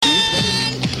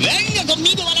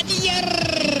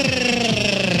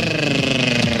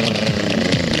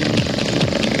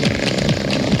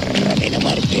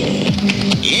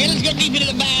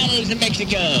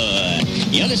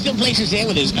places there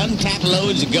with his untapped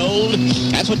loads of gold.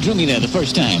 That's what drew me there the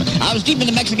first time. I was deep in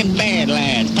the Mexican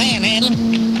Badlands,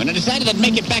 panhandling, when I decided I'd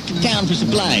make it back to town for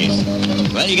supplies.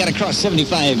 Well, you gotta cross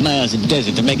 75 miles of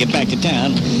desert to make it back to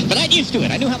town. But I'd used to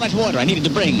it. I knew how much water I needed to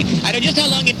bring. I knew just how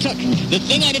long it took. The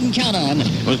thing I didn't count on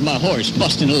was my horse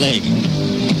busting a leg.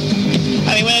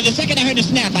 I mean, well, the second I heard the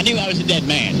snap, I knew I was a dead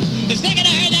man. The second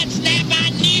I heard that snap, I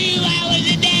knew I was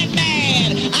a dead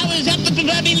man. I was up the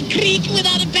proverbial creek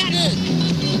without a paddle.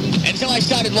 And so I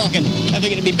started walking. I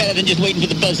figured it'd be better than just waiting for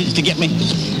the buzzards to get me.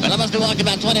 Well, I must have walked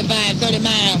about 25, 30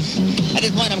 miles. At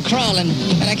this point, I'm crawling,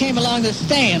 and I came along the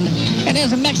stand, and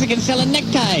there's a Mexican selling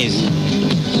neckties.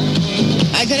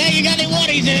 I said, hey, you got any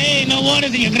water? He said, hey, no water,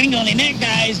 so you gringo, only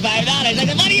neckties, $5. I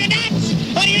said, what are you nuts?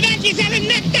 What are you nuts? You're selling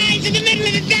neckties in the middle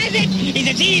of the desert. He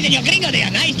said, geez, and your gringo, they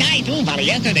are nice tie, too, fella.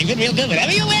 Yes, sir, they fit real good.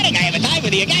 Whatever you're wearing, I have a tie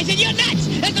with you. Guy said, you're nuts.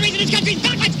 That's the reason this country's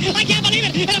backwards. I can't believe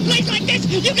it. In a place like this,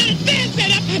 you got a stand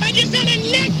set up, and you're selling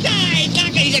neckties.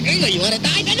 Doctor, he said, gringo, you want a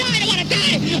tie? I said, no, I don't want a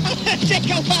tie. I said,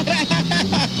 go on.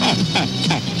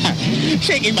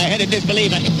 Shaking my head in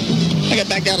disbelief, I got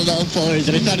back down on all fours,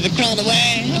 and I started to crawl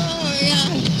away. Oh,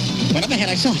 yeah. When up ahead,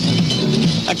 I saw it.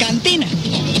 A cantina.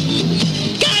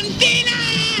 Cantina!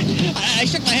 I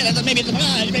shook my head. I thought maybe it's a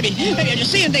mirage. Maybe I'm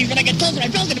just seeing things. When I get closer, I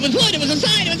felt it. It was wood. It was a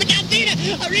sign. It was a cantina.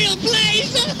 A real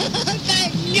place.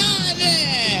 Thank God.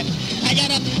 I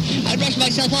got up. I brushed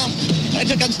myself off. I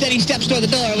took unsteady steps toward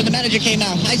the door when the manager came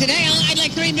out. I said, hey, I'd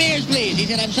like 3 beers, please. He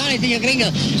said, I'm sorry, Senor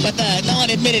Gringo, but no one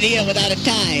admitted here without a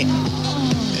tie.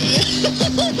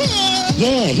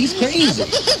 Yeah, he's crazy.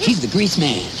 He's the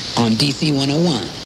Greaseman on DC 101.